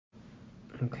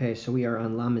Okay, so we are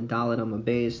on Lamed Dalet Amud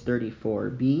Beis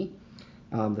 34b,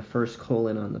 the first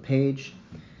colon on the page.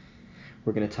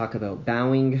 We're going to talk about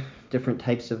bowing, different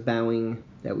types of bowing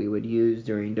that we would use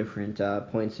during different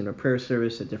points in a prayer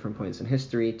service at different points in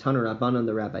history. Tanu Rabbanan,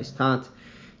 the rabbis taught,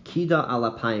 Kida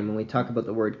alapayim. When we talk about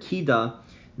the word Kida,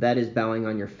 that is bowing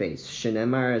on your face.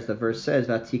 Shenemar, as the verse says,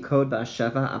 Vatikod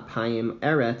ba'asheva apayim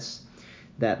eretz,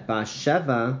 that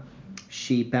Ba'asheva,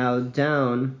 she bowed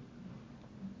down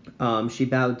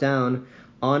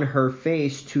on her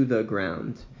face to the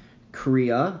ground.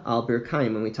 Kriya al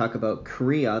birkaim. When we talk about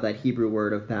kriya, that Hebrew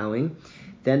word of bowing,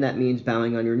 then that means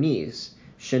bowing on your knees.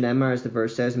 Shenemar, as the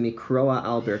verse says, mikroa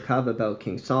al birkav, about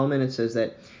King Solomon, it says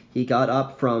that he got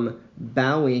up from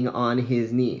bowing on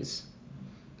his knees.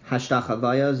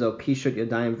 Hashtachavaya zo pishut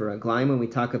yadayim v'raglayim. When we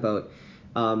talk about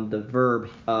the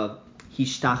verb of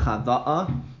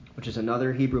hishtachava'a, which is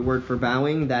another Hebrew word for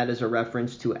bowing, that is a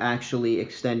reference to actually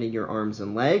extending your arms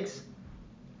and legs.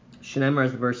 Shenemar,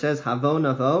 as the verse says, Havo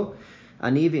navo,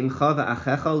 ani v'imcha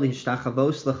v'achecha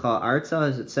lishtachavos lecha arza,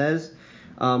 as it says,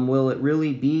 will it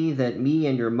really be that me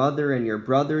and your mother and your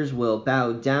brothers will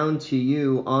bow down to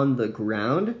you on the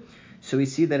ground? So we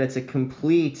see that it's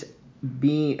completely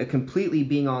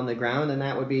being on the ground, and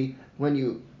that would be when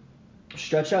you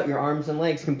stretch out your arms and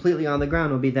legs completely on the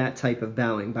ground, will be that type of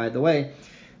bowing. By the way,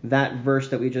 that verse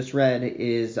that we just read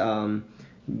is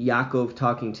Yaakov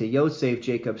talking to Yosef,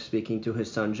 Jacob speaking to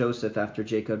his son Joseph after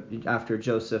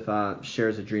Joseph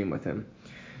shares a dream with him.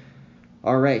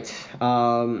 All right,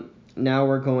 now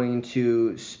we're going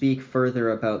to speak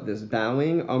further about this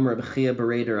bowing. Amr b'chia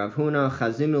bereder Rav Huna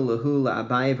chazinu lahu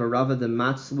la'abaye v'rava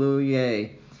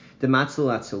dematzlu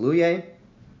atzeluye.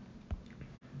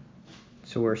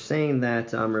 So we're saying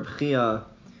that Reb Chia,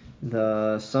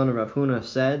 the son of Rav Huna,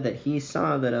 said that he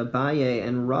saw that Abaye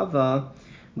and Rava,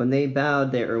 when they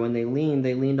bowed there, or when they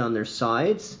leaned on their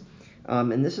sides.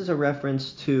 And this is a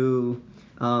reference to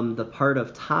the part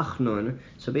of Tachnun.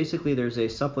 So basically there's a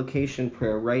supplication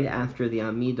prayer right after the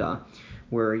Amidah,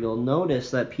 where you'll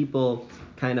notice that people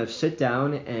kind of sit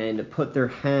down and put their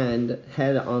head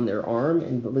on their arm,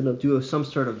 and they'll do some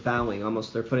sort of bowing,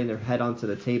 almost they're putting their head onto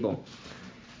the table.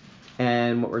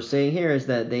 And what we're saying here is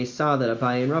that they saw that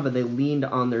Abaye and Rava, they leaned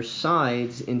on their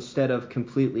sides instead of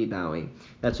completely bowing.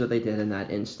 That's what they did in that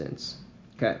instance.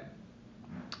 Okay.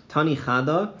 Tani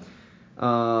Chada.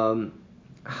 So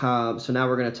now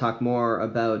we're going to talk more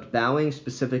about bowing,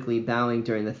 specifically bowing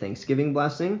during the Thanksgiving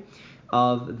blessing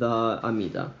of the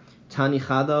Amidah. Tani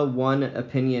Chada, one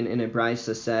opinion in a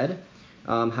Brisa said,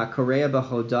 Hakorea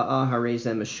b'hoda'a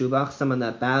harezeh meshubach, someone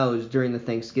that bows during the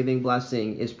Thanksgiving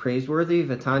blessing is praiseworthy.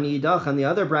 V'tani yidach, and the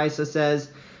other brisa says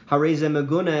harezeh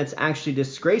meguna, it's actually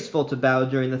disgraceful to bow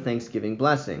during the Thanksgiving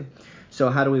blessing.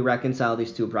 So how do we reconcile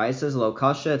these two brisas? Lo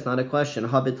kasha, it's not a question.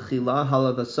 Habit chila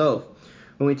hala v'sof.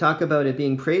 When we talk about it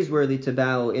being praiseworthy to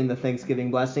bow in the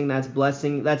Thanksgiving blessing, that's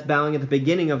bowing at the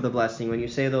beginning of the blessing. When you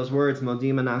say those words,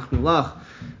 modim anachnu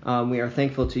lach, we are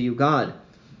thankful to you, God.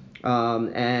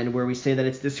 And where we say that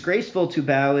it's disgraceful to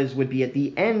bow would be at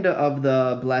the end of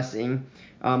the blessing,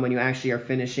 when you actually are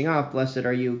finishing off, blessed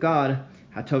are you, God,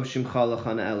 hatov shimcha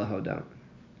l'chana elahoda.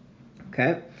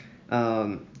 Okay?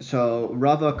 So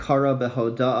Rava kara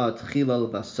behoda'a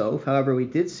tchila v'sof. However, we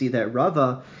did see that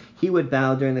Rava, he would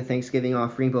bow during the Thanksgiving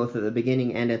offering both at the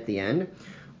beginning and at the end.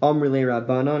 Amr le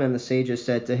Rabbanon, and the sages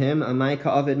said to him, Amai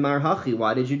ka'avid mar hachi,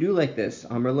 why did you do like this?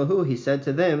 Amr lahu, he said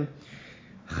to them,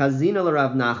 Chazina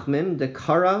l'Rav Nachman de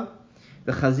Kara,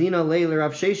 the Chazina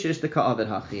l'Rav Sheshes de Ka'avid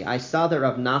Hachi. I saw that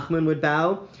Rav Nachman would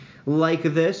bow like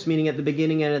this, meaning at the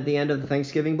beginning and at the end of the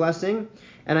Thanksgiving blessing,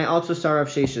 and I also saw Rav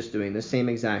Sheshes doing the same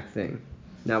exact thing.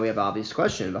 Now we have an obvious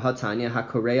question. V'hatanya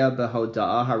hakorea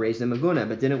behoda'a harezeh meguna.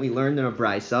 But didn't we learn in a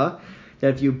brisa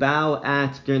that if you bow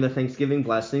during the Thanksgiving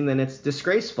blessing, then it's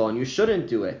disgraceful and you shouldn't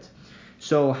do it?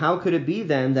 So how could it be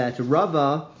then that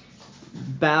Rava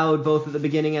bowed both at the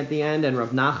beginning and at the end, and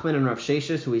Rav Nachman and Rav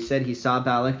Sheshes, who he said he saw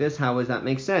bow like this? How does that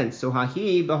make sense? So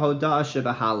hahi behoda'a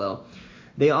shebahalel.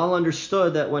 They all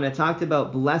understood that when it talked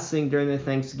about blessing during the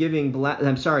Thanksgiving,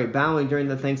 bowing during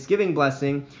the Thanksgiving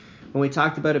blessing, when we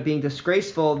talked about it being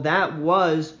disgraceful, that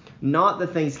was not the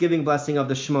Thanksgiving blessing of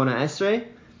the Shemona Esrei,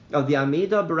 of the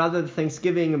Amidah, but rather the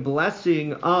Thanksgiving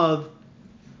blessing of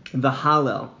the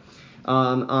Hallel.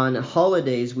 On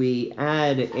holidays, we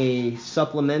add a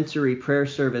supplementary prayer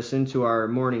service into our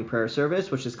morning prayer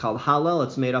service, which is called Hallel.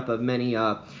 It's made up of many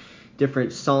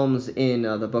different psalms in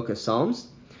the book of Psalms.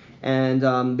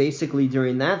 And basically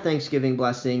during that Thanksgiving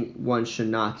blessing, one should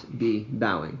not be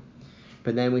bowing.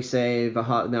 But then we say,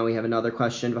 now we have another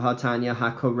question, V'hatanya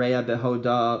hakorea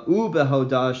behoda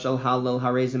behoda shel halal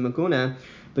harezeh meguna.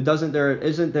 But isn't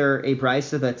there a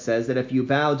brisa that says that if you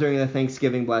bow during the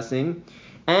Thanksgiving blessing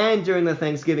and during the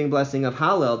Thanksgiving blessing of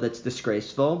Hallel, that's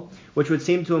disgraceful, which would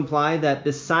seem to imply that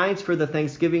besides for the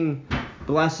Thanksgiving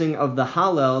blessing of the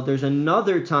Hallel, there's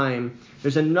another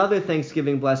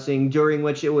Thanksgiving blessing during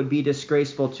which it would be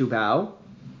disgraceful to bow.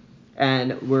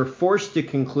 And we're forced to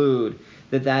conclude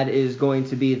that is going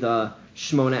to be the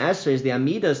Shmona Esrei, the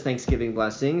Amida's Thanksgiving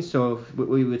blessing. So what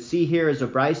we would see here is a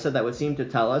brisa that would seem to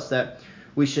tell us that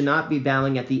we should not be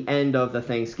bowing at the end of the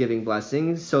Thanksgiving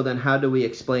blessing. So then how do we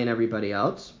explain everybody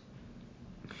else?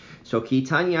 So Ki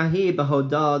Tanyahi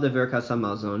Behoda de Birkas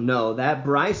Hamazon. No, that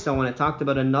brisa, when it talked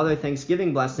about another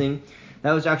Thanksgiving blessing,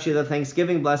 that was actually the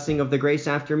Thanksgiving blessing of the grace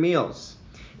after meals.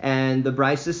 And the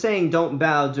brisa is saying don't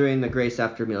bow during the grace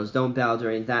after meals. Don't bow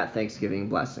during that Thanksgiving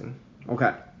blessing.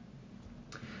 Okay.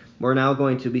 We're now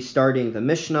going to be starting the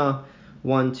Mishnah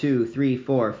 1, 2, 3,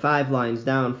 4, 5 lines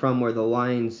down from where the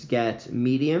lines get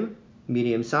medium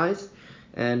sized.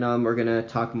 And we're going to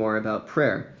talk more about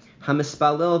prayer.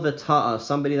 Hamispalil v'ta'a,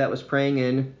 somebody that was praying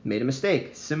and made a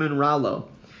mistake. Siman ralo.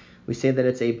 We say that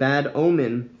it's a bad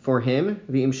omen for him.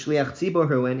 V'im shliach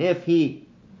tzibor, and if he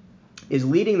is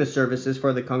leading the services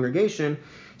for the congregation,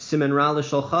 siman ra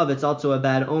l'sholchav, it's also a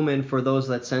bad omen for those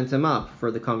that sent him up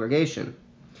for the congregation.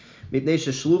 Mipnei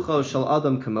sheshlucho shel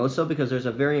adam kamoso, because there's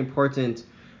a very important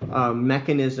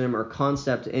mechanism or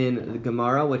concept in the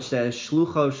Gemara which says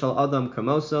shlucho shel adam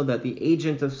kamoso, that the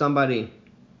agent of somebody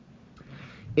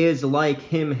is like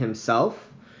him himself,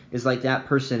 is like that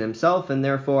person himself, and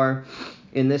therefore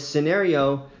in this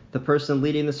scenario the person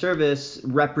leading the service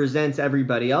represents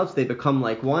everybody else. They become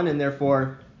like one, and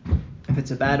therefore if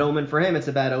it's a bad omen for him, it's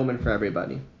a bad omen for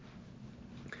everybody.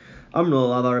 Rabbi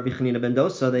Chanina ben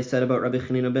Dosa, they said about Rabbi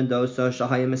Chanina ben Dosa,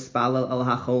 Shahayim Mispalel al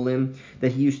Hacholim,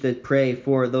 that he used to pray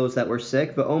for those that were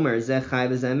sick, but Omer Zeh Chai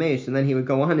v'Zeh Meish, and then he would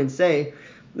go on and say,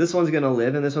 this one's going to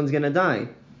live and this one's going to die.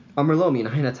 Amar lo min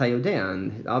hayna tayodea,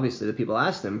 and obviously the people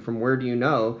asked him, from where do you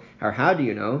know, or how do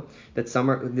you know that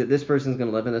this person's going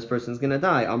to live and this person's going to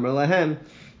die? Amar lahem,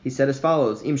 he said as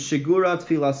follows: Im shigura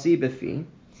tfilasi befi,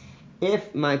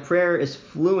 if my prayer is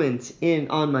fluent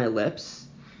on my lips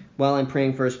while I'm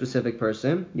praying for a specific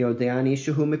person, yodeani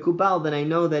shuhu mikubal, then I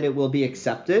know that it will be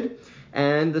accepted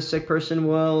and the sick person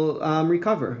will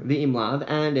recover. V'im lav,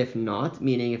 and if not,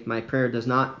 meaning if my prayer does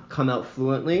not come out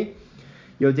fluently,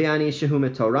 yodeani shuhu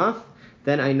mitoraf,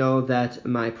 then I know that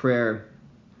my prayer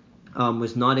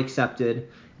was not accepted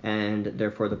and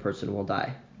therefore the person will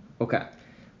die. Okay.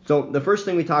 So the first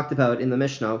thing we talked about in the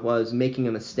Mishnah was making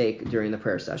a mistake during the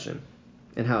prayer session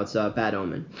and how it's a bad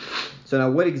omen. So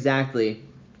now what exactly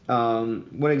are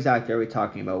we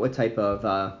talking about? What type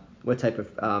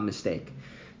of mistake?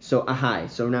 So ahai.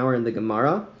 So now we're in the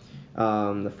Gemara.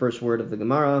 The first word of the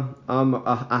Gemara,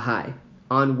 ahai,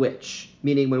 on which,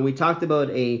 meaning when we talked about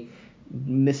a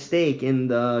mistake in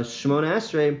the Shmona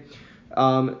Esrei,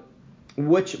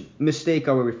 which mistake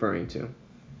are we referring to?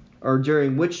 Or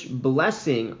during which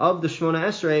blessing of the Shmona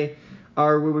Esrei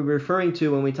are we referring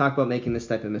to when we talk about making this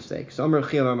type of mistake? So Amar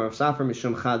Chia Amar Safra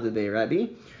Mishum Chad Dei Rabbi.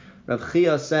 Rav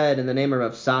Chia said in the name of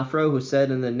Rav Safra, who said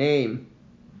in the name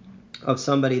of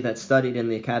somebody that studied in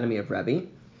the Academy of Rebbe,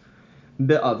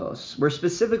 Be'avos. We're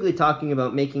specifically talking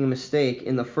about making a mistake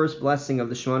in the first blessing of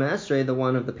the Shemona Esrei, the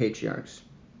one of the patriarchs.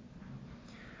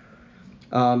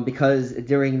 Because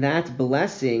during that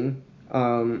blessing,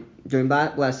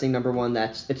 number one,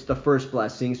 it's the first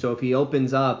blessing. So if he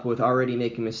opens up with already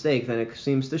making a mistake, then it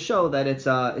seems to show that it's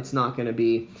not a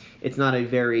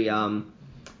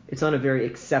very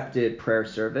accepted prayer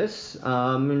service.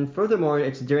 And furthermore,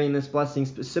 it's during this blessing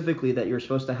specifically that you're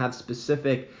supposed to have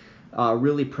specific,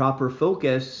 really proper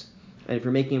focus. And if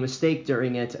you're making a mistake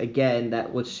during it, again,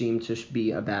 that would seem to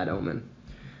be a bad omen.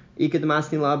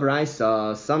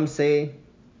 Some say,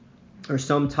 or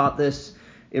some taught this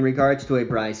in regards to a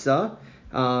brisa,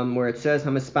 where it says,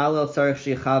 somebody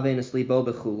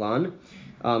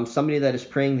that is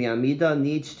praying the Amida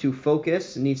needs to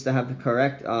focus, needs to have the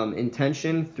correct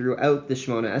intention throughout the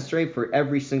Shemona Esrei for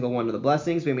every single one of the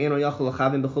blessings.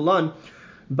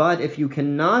 But if you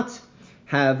cannot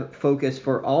have focus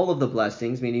for all of the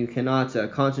blessings, meaning you cannot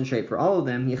concentrate for all of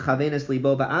them,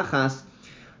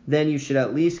 then you should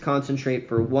at least concentrate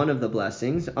for one of the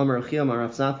blessings. Amar Chia Amar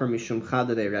Rav Safra Mishum Chad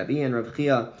Dei Rabbi, and Rav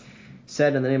Chia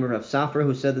said in the name of Rav Safra,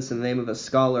 who said this in the name of a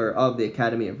scholar of the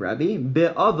Academy of Rebbe,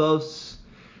 Be'avos,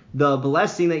 the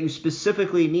blessing that you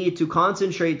specifically need to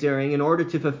concentrate during in order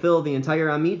to fulfill the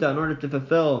entire Amida, in order to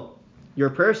fulfill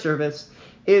your prayer service,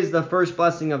 is the first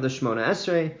blessing of the Shemona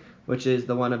Esrei, which is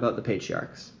the one about the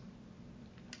patriarchs.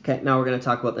 Okay, now we're going to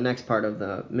talk about the next part of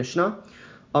the Mishnah.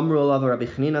 Amru alav Rabbi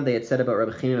Chanina, they had said about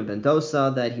Rabbi Chanina ben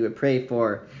Dosa that he would pray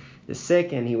for the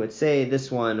sick, and he would say, this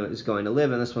one is going to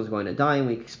live and this one's going to die, and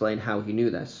we explained how he knew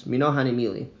this. Mino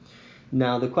hanimili.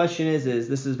 Now the question is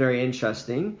this is very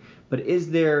interesting, but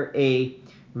is there a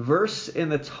verse in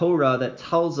the Torah that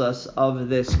tells us of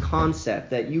this concept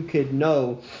that you could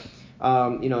know,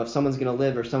 if someone's going to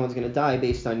live or someone's going to die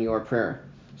based on your prayer?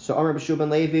 So Amar Rabbi Shua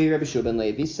ben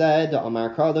Levi said, the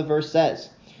Amar Kar, the verse says,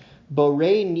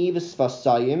 Borei nivs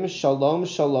vasayim shalom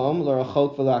shalom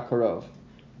l'rachok v'l'akarov.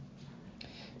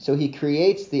 So he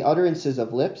creates the utterances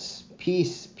of lips,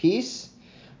 peace, peace,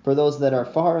 for those that are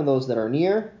far and those that are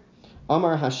near.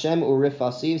 Amar Hashem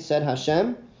urifasiv, said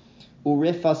Hashem,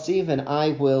 urifasiv, and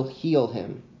I will heal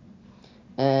him.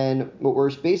 And what we're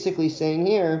basically saying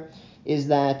here is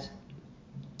that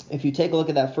if you take a look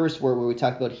at that first word where we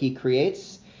talk about he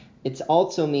creates, it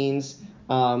also means,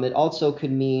 it also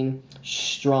could mean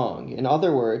strong. In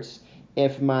other words,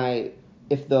 if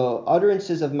the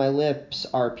utterances of my lips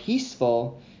are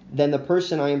peaceful, then the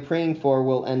person I am praying for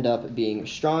will end up being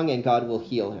strong and God will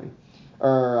heal him.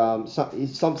 Or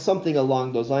something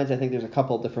along those lines. I think there's a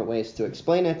couple different ways to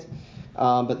explain it,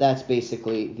 but that's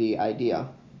basically the idea.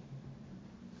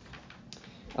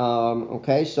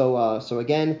 So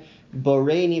again,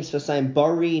 Borei nivs vasayim,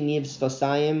 bari nivs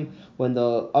vasayim, when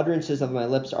the utterances of my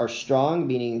lips are strong,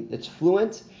 meaning it's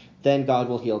fluent, then God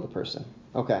will heal the person.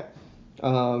 Okay.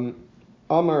 Amar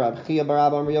Rab Chia bar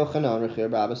Abba Amar Yochanan. Reb Chia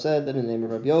bar Abba said that in the name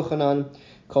of Rabbi Yochanan,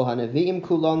 Kol haneviim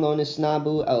kulam lo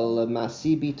nisnabu el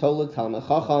masibi tolag talmid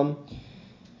chacham.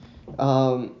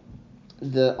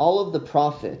 All of the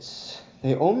prophets,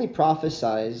 they only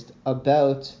prophesied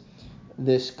about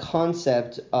this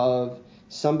concept of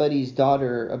somebody's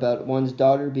daughter, about one's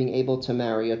daughter being able to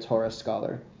marry a Torah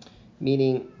scholar.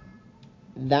 Meaning,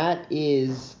 that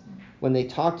is, when they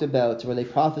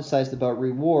prophesied about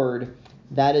reward,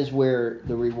 that is where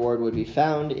the reward would be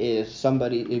found, if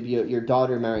your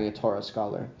daughter marrying a Torah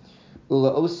scholar.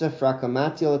 Ula osef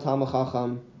rakamati al talmid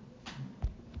chacham.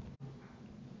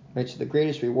 Right, so the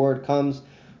greatest reward comes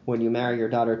when you marry your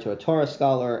daughter to a Torah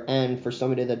scholar, and for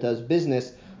somebody that does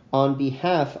business on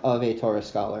behalf of a Torah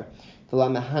scholar.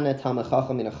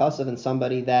 And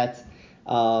somebody that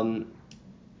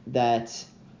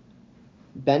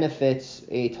benefits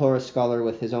a Torah scholar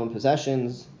with his own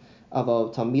possessions.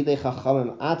 However,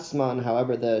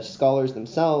 the scholars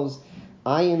themselves,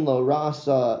 ayin lo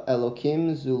rasa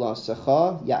elokim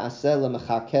zulasecha ya'aseh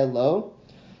lemechakeh lo.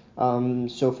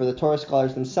 So for the Torah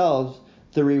scholars themselves,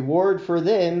 the reward for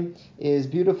them is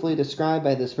beautifully described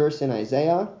by this verse in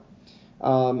Isaiah.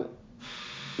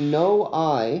 No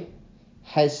eye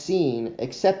has seen,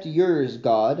 except yours,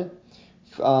 God,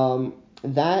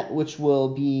 that which will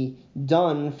be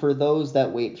done for those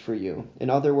that wait for you. In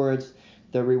other words,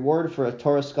 the reward for a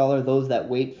Torah scholar, those that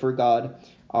wait for God,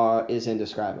 is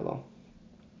indescribable.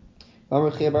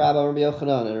 The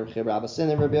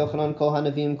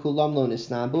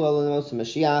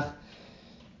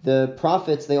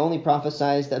prophets, they only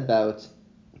prophesied about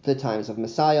the times of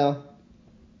Messiah.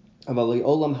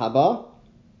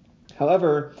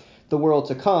 However, the world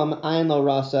to come, ayin lo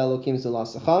rasa elokim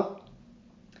zulasecha.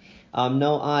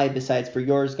 No eye besides for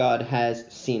yours, God, has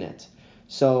seen it.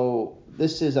 So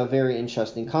this is a very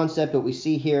interesting concept. What we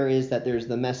see here is that there's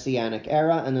the Messianic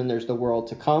era and then there's the world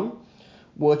to come,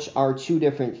 which are two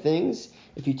different things.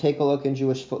 If you take a look in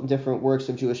different works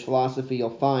of Jewish philosophy, you'll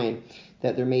find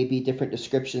that there may be different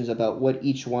descriptions about what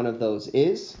each one of those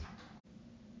is.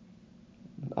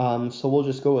 So we'll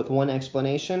just go with one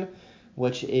explanation,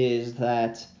 which is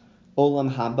that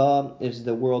Olam Haba is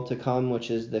the world to come,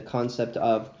 which is the concept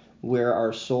of where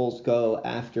our souls go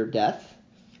after death.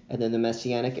 And then the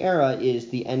Messianic era is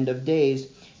the end of days,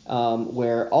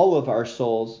 where all of our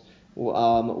souls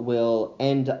will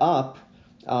end up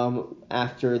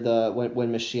after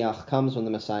when Mashiach comes, when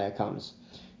the Messiah comes.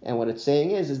 And what it's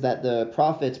saying is that the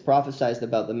prophets prophesied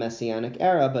about the Messianic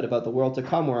era, but about the world to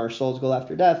come, where our souls go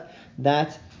after death,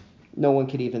 that no one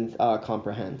could even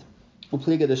comprehend.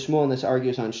 Upliga de Shmuel, and this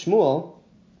argues on Shmuel.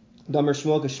 Damer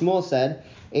Shmuel, because Shmuel said,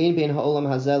 Ein bein ha'olam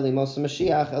hazeh limos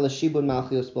Mashiach el shibud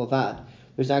malchus bilvad.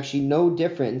 There's actually no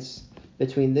difference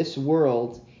between this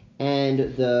world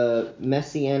and the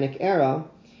Messianic era,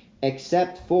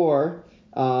 except for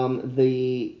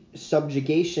the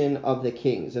subjugation of the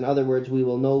kings. In other words, we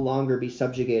will no longer be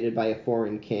subjugated by a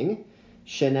foreign king.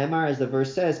 Shenemar, as the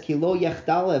verse says, Ki lo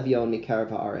yechdal evyon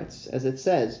mikarav haaretz, as it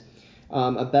says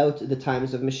about the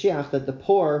times of Mashiach, that the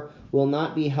poor will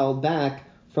not be held back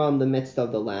from the midst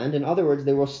of the land. In other words,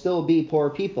 there will still be poor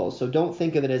people. So don't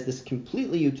think of it as this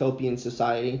completely utopian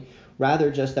society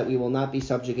Rather, just that we will not be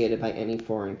subjugated by any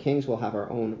foreign kings. We'll have our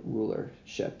own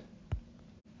rulership.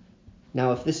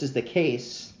 Now, if this is the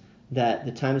case, that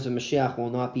the times of Mashiach will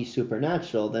not be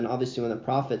supernatural, then obviously when the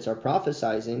prophets are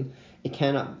prophesying, it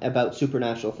cannot about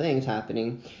supernatural things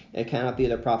happening. It cannot be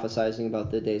they're prophesying about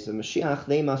the days of Mashiach.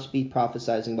 They must be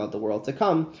prophesying about the world to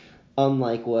come,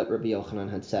 unlike what Rabbi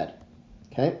Yochanan had said.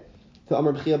 Okay? So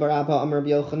Amar B'chia bar Abba, Amar Rabbi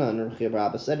Yochanan. Rabbi B'chia bar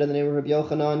Abba said in the name of Rabbi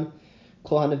Yochanan,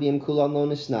 Kol hanavim kulan lo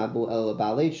nisnabu el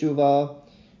ba'alei tshuva.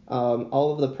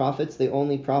 All of the prophets, they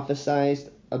only prophesied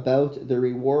about the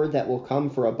reward that will come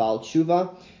for a Baal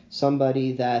Tshuva,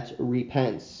 somebody that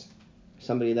repents,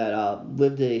 somebody that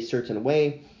lived a certain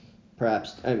way,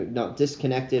 perhaps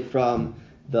disconnected from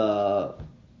the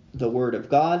word of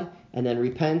God, and then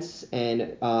repents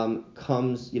and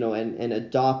comes, and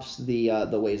adopts the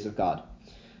ways of God.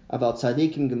 About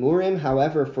tzaddikim gemurim,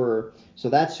 however, so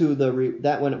that's who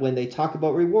when they talk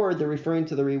about reward, they're referring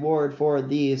to the reward for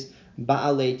these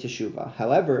ba'alei teshuva.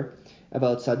 However,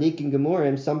 about tzaddikim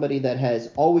gemurim, somebody that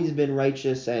has always been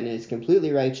righteous and is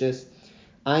completely righteous,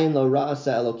 ayin lo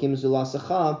ra'asa elokim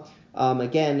zulasacha.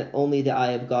 Again, only the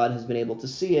eye of God has been able to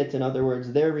see it. In other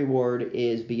words, their reward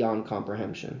is beyond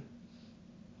comprehension.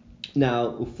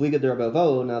 Now, ufliga de Rabbi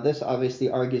Avohu, now this obviously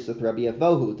argues with Rabbi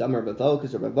Avohu, Damar Rabbi Avohu,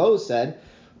 because Rabbi Avohu said,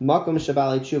 Makom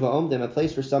shabali tshuva omdim, a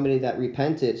place for somebody that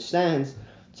repented stands,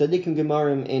 tzaddikim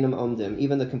gemarim enam omdim.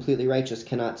 Even the completely righteous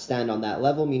cannot stand on that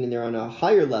level, meaning they're on a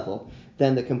higher level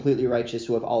than the completely righteous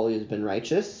who have always been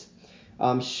righteous.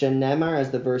 Shenemar, as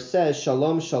the verse says,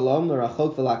 Shalom, Shalom,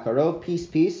 l'rachok v'lakarov, peace,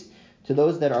 peace, to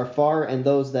those that are far and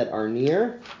those that are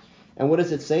near. And what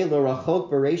does it say? L'rachok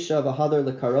v'reisha v'hadar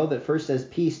l'karov. It first says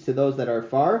peace to those that are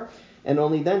far, and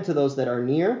only then to those that are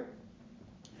near.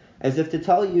 As if to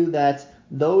tell you that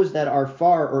those that are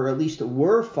far, or at least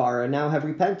were far and now have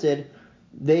repented,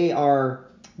 they are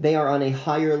on a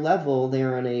higher level. They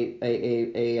are on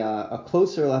a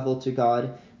closer level to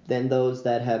God than those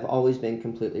that have always been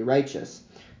completely righteous.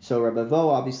 So Rabbi Avohu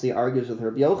obviously argues with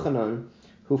Rabbi Yochanan,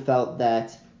 who felt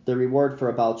that the reward for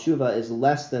a Baal Tshuva is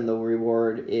less than the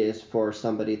reward is for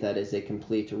somebody that is a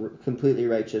completely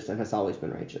righteous and has always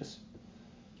been righteous.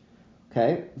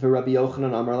 Okay, for Rabbi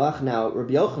Yochanan Amar Lach. Now,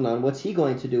 Rabbi Yochanan, what's he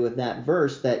going to do with that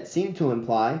verse that seemed to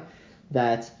imply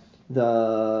that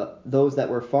those that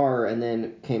were far and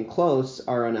then came close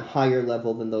are on a higher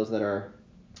level than those that were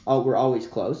always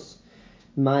close?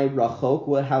 My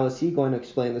rachok, how is he going to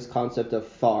explain this concept of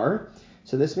far?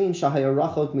 So this means shahaya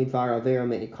rachok midvar avera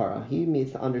meikara. He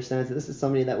understands that this is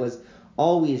somebody that was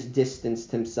always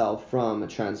distanced himself from a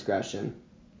transgression.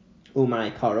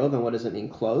 Umay karov, and what does it mean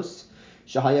close?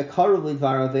 Shahaya karov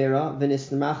lidvar avera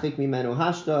v'nismachik mimenu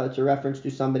hashta. It's a reference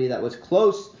to somebody that was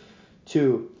close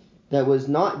to, that was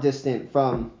not distant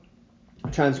from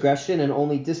transgression and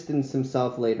only distanced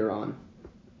himself later on.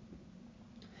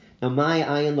 Now, my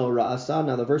ayin lo ra'asa.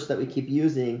 Now, the verse that we keep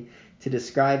using to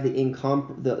describe the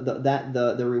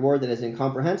reward that is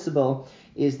incomprehensible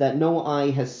is that no eye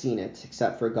has seen it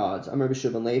except for God's. Amar Rabbi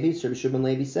Shimon Levi. So Rabbi Shimon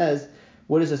Levi says,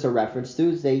 what is this a reference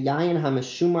to? Ze yayin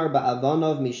hameshumar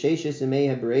ba'avanov misheshis imei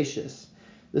habereshis.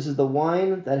 This is the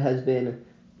wine that has been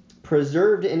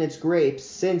preserved in its grapes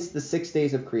since the 6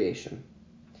 days of creation.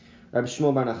 Rabbi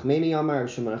Shmuel bar Nachmani Amar.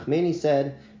 Rabbi Shmuel Nachmani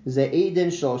said, Ze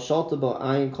eidin shel shalta bo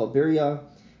ayin kol birya.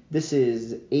 This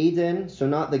is Eden, so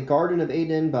not the Garden of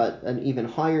Eden, but an even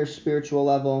higher spiritual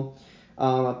level,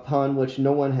 upon which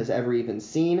no one has ever even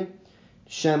seen.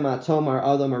 Shema Tomar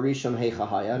Adam Arisham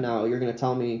Heichahaya. Now you're going to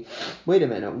tell me, wait a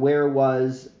minute, where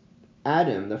was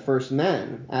Adam, the first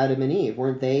man, Adam and Eve?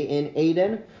 Weren't they in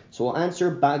Eden? So we'll answer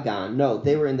Bagan. No,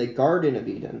 they were in the Garden of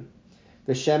Eden.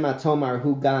 The Shema Tomar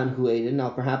Hu Gan Hu Eden. Now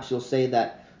perhaps you'll say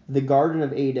that the Garden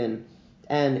of Eden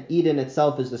and Eden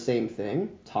itself is the same thing.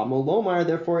 Talmud Lomar,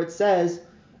 therefore it says,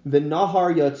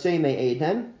 V'nahar yotzei me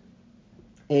Eden,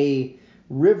 a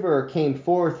river came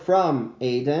forth from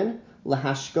Eden,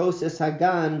 lahashkos es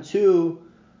hagan, to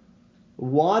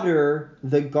water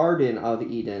the Garden of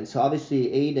Eden. So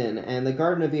obviously Eden and the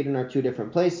Garden of Eden are two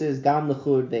different places. Gam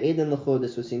l'chud, ve'Eden l'chud.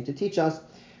 This would seem to teach us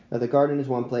that the garden is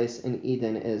one place and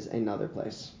Eden is another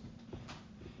place.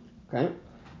 Okay?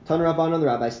 Tan Rabbanan, the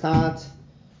rabbis taught,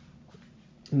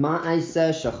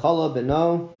 Ma'aseh shechala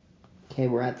beno. Okay,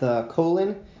 we're at the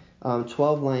colon,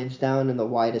 12 lines down in the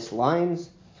widest lines.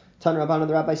 Tan Rabbanan,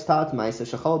 the rabbis taught, Ma'aseh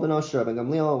shechala beno, Rabbi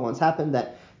Gamliel. Once happened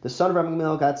that the son of Rabbi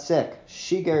Gamliel got sick.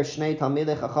 Shiger shnei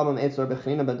talmidei chachamim etzor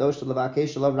bechnina bedosh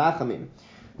levakesh lo rachamim.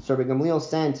 So Rabbi Gamliel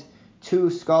sent 2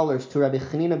 scholars to Rabbi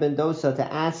Chanina ben Dosa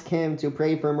to ask him to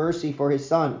pray for mercy for his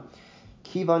son.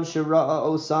 Kivan shira'a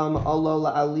osam alo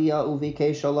la'aliyah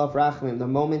uvikesh alav rachamim. The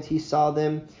moment he saw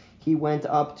them, he went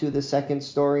up to the second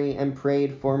story and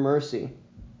prayed for mercy.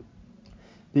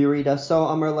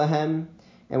 Biridaso amar lahem,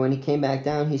 and when he came back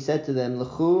down, he said to them,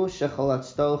 L'chu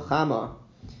shechalatzto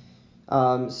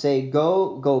chama. Say,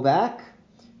 go back,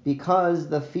 because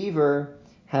the fever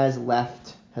has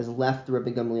left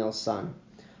Rabbi Gamliel's son.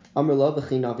 Amar lo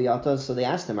v'chi naviata. So they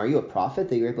asked him, are you a prophet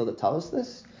that you're able to tell us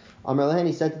this? Amar lahen,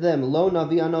 he said to them, Lo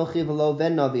navi anochi v'lo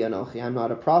ven navi anochi. I'm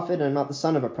not a prophet and I'm not the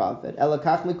son of a prophet.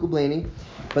 Elakach mikubleni.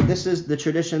 But this is the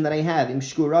tradition that I have. Im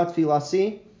shkurat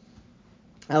filasi.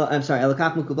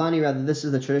 Elakach mikublani. Rather, this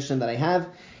is the tradition that I have.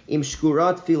 Im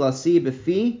shkurat filasi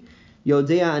b'fi.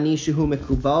 Yodea ani shehu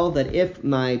mekubal. That if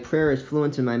my prayer is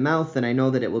fluent in my mouth, then I know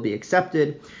that it will be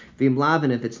accepted. V'im lav,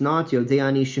 and if it's not, Yodea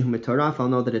ani shehu metoraf. I'll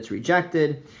know that it's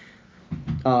rejected.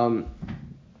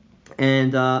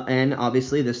 And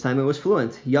obviously this time it was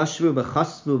fluent. Yashvu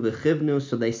b'chasvu b'chivnu.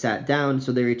 So they sat down.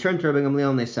 So they returned to Rabbi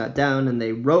Gamliel and they sat down and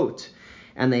they wrote,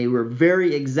 and they were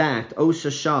very exact.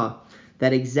 Oshasha,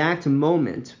 that exact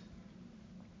moment.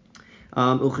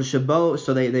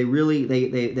 So they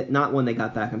not when they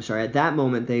got back. I'm sorry. At that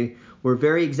moment they were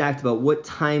very exact about what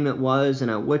time it was and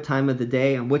at what time of the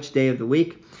day and which day of the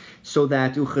week. So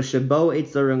that Uchashabo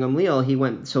ate the Rabbi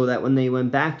Gamliel, so that when they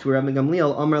went back to Rabbi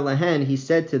Gamliel, Amar Lahen, he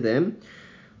said to them,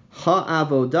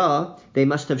 Ha'avodah, they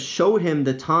must have showed him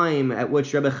the time at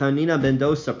which Rabbi Chanina ben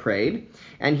Dosa prayed,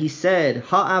 and he said,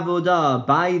 Ha'avodah,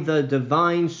 by the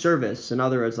divine service. In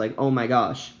other words, like, oh my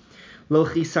gosh. Lo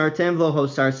chisartem lo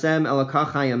hosarsem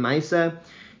elakachaya maisa.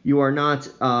 You are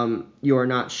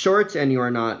not short, and you are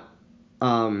not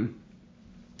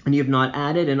and you have not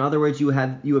added. In other words, you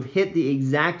have hit the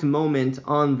exact moment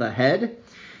on the head.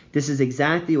 This is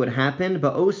exactly what happened.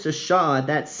 But Osasha, at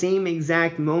that same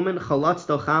exact moment, chalatz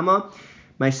tochama,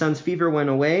 my son's fever went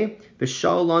away.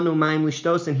 V'shal lanu mayim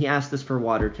lishtos, and he asked us for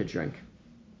water to drink.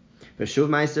 V'shuv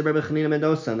ma'aser Rabbi Chanina ben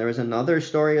Dosa, and there was another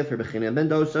story of Rabbi Chanina ben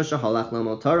Dosa, shehalach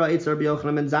lomod Torah, eitz Rabbi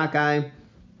Yochanan ben Zakkai.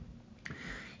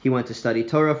 He went to study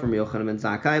Torah from Rabbi Yochanan ben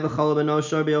Zakkai, v'chol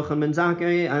b'nosho Rabbi Yochanan ben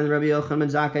Zakkai, and Rabbi Yochanan ben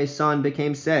Zakkai's son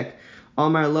became sick.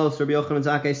 Amar lo, so Rabbi Yochanan ben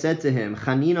Zakkai said to him,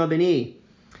 Chanina b'ni,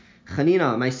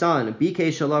 Chanina, my son, bikei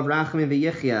shalav rachamim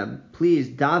v'yichya, please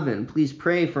daven, please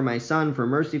pray for my son, for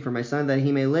mercy for my son, that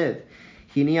he may live.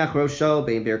 Hiniach rosho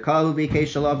bein birkahu bikei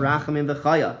shalav rachamim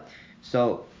v'chaya.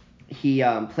 So he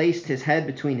placed his head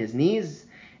between his knees,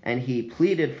 and he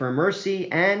pleaded for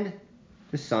mercy, and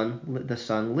the son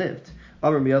lived.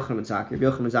 Rabbi Yochanan ben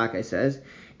Zakkai says,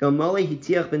 Il mole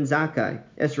hitiach ben Zakkai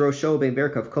es rosho bein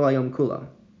birkav kol hayom kulo.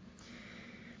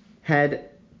 Had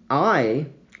I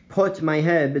put my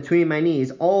head between my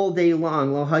knees all day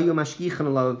long, lo hayu mashkichan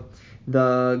alav,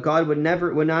 the God would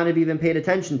not have even paid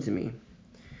attention to me.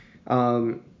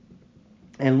 And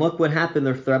look what happened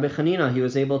with Rabbi Chanina. He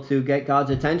was able to get God's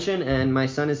attention, and my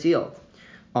son is healed.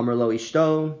 Amar lo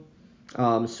ishto.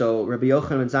 So Rabbi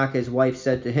Yochanan ben Zakkai's wife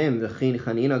said to him, V'chin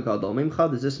Chanina gadol mimcha.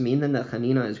 Does this mean then that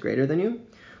Chanina is greater than you?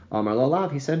 Amar lo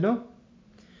lav. He said no.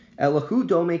 Elahu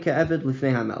dome ke'eved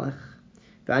lifnei hamelech.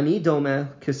 V'ani dome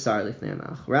kesar lifnei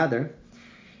hamelech. Rather,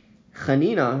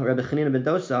 Chanina, Rabbi Chanina ben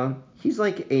Dosa, he's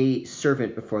like a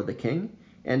servant before the king,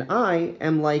 and I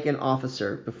am like an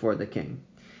officer before the king.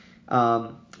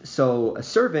 So a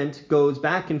servant goes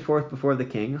back and forth before the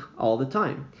king all the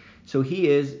time. So he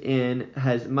has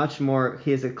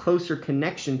a closer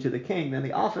connection to the king than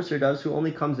the officer does, who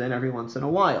only comes in every once in a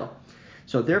while.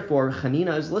 So therefore,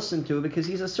 Chanina is listened to because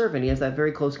he's a servant. He has that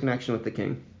very close connection with the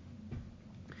king.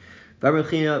 Rabbi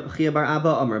Chia bar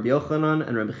Abba Rabbi Yochanan,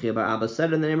 and Rabbi Chia bar Abba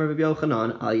said in the name of Rabbi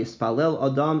Yochanan, Al yispalel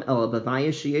adam el bavayis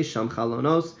sheyesham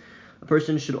chalonos. A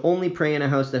person should only pray in a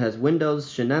house that has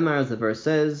windows. Shenemar, as the verse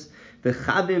says,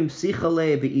 V'chavim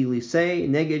psichale v'ilisei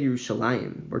neged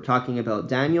Yerushalayim. We're talking about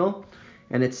Daniel,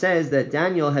 and it says that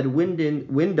Daniel had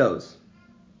windows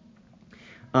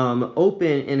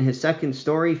open in his second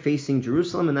story facing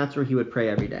Jerusalem, and that's where he would pray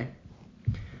every day.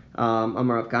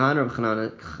 Amar Rav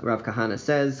Kahana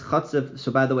says, Chatzav.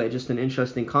 So by the way, just an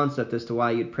interesting concept as to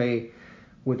why you'd pray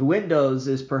with windows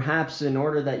is perhaps in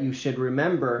order that you should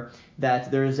remember that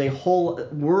there is a whole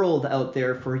world out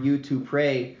there for you to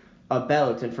pray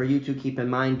about and for you to keep in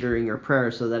mind during your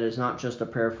prayer, so that it's not just a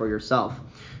prayer for yourself.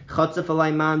 Rav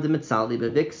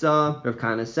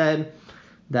Kahana said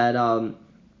that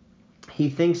he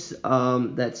thinks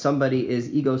that somebody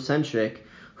is egocentric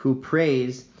who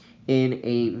prays in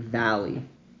a valley.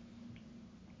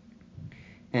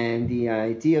 And the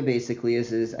idea basically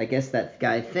is I guess that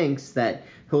guy thinks that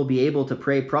he'll be able to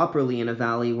pray properly in a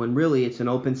valley when really it's an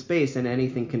open space and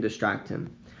anything can distract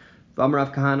him.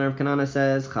 Rav Kahana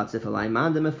says,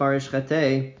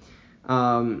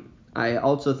 I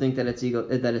also think that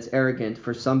it's arrogant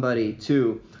for somebody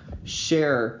to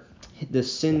share the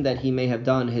sin that he may have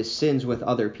done, his sins, with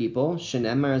other people.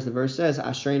 Shenemar, as the verse says,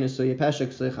 Ashreinu Suya Peshek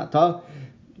Slichata.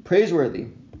 Praiseworthy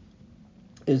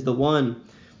is the one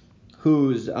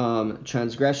whose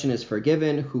transgression is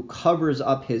forgiven, who covers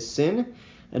up his sin.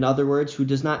 In other words, who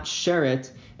does not share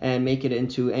it and make it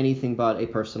into anything but a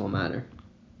personal matter.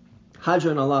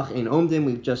 Hadron Alach Ein Omdim.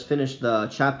 We've just finished the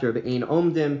chapter of Ein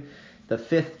Omdim, the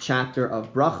 5th chapter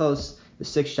of Brachos. The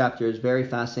 6th chapter is very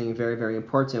fascinating, very, very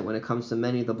important when it comes to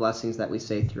many of the blessings that we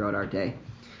say throughout our day.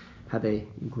 Have a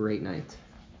great night.